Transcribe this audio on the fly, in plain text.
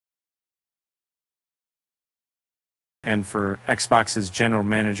and for Xbox's general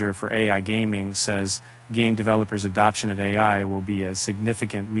manager for AI gaming says game developers' adoption of AI will be a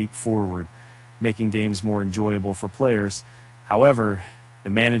significant leap forward, making games more enjoyable for players. However, the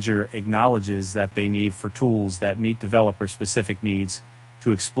manager acknowledges that they need for tools that meet developer-specific needs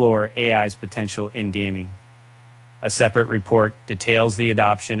to explore AI's potential in gaming. A separate report details the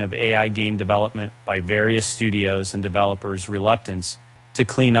adoption of AI game development by various studios and developers' reluctance to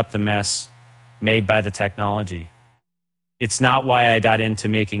clean up the mess made by the technology. It's not why I got into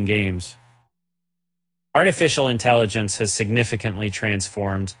making games. Artificial intelligence has significantly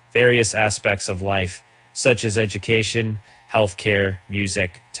transformed various aspects of life, such as education, healthcare,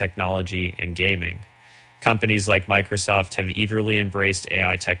 music, technology, and gaming. Companies like Microsoft have eagerly embraced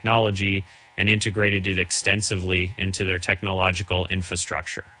AI technology and integrated it extensively into their technological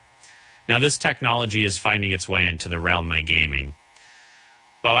infrastructure. Now, this technology is finding its way into the realm of gaming.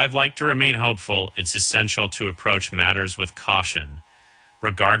 While I'd like to remain hopeful, it's essential to approach matters with caution,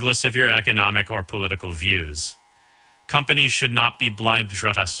 regardless of your economic or political views. Companies should not be blindly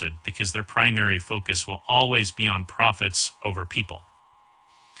trusted because their primary focus will always be on profits over people.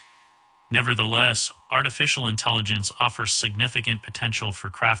 Nevertheless, artificial intelligence offers significant potential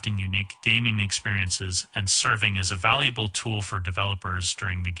for crafting unique gaming experiences and serving as a valuable tool for developers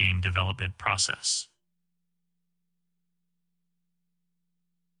during the game development process.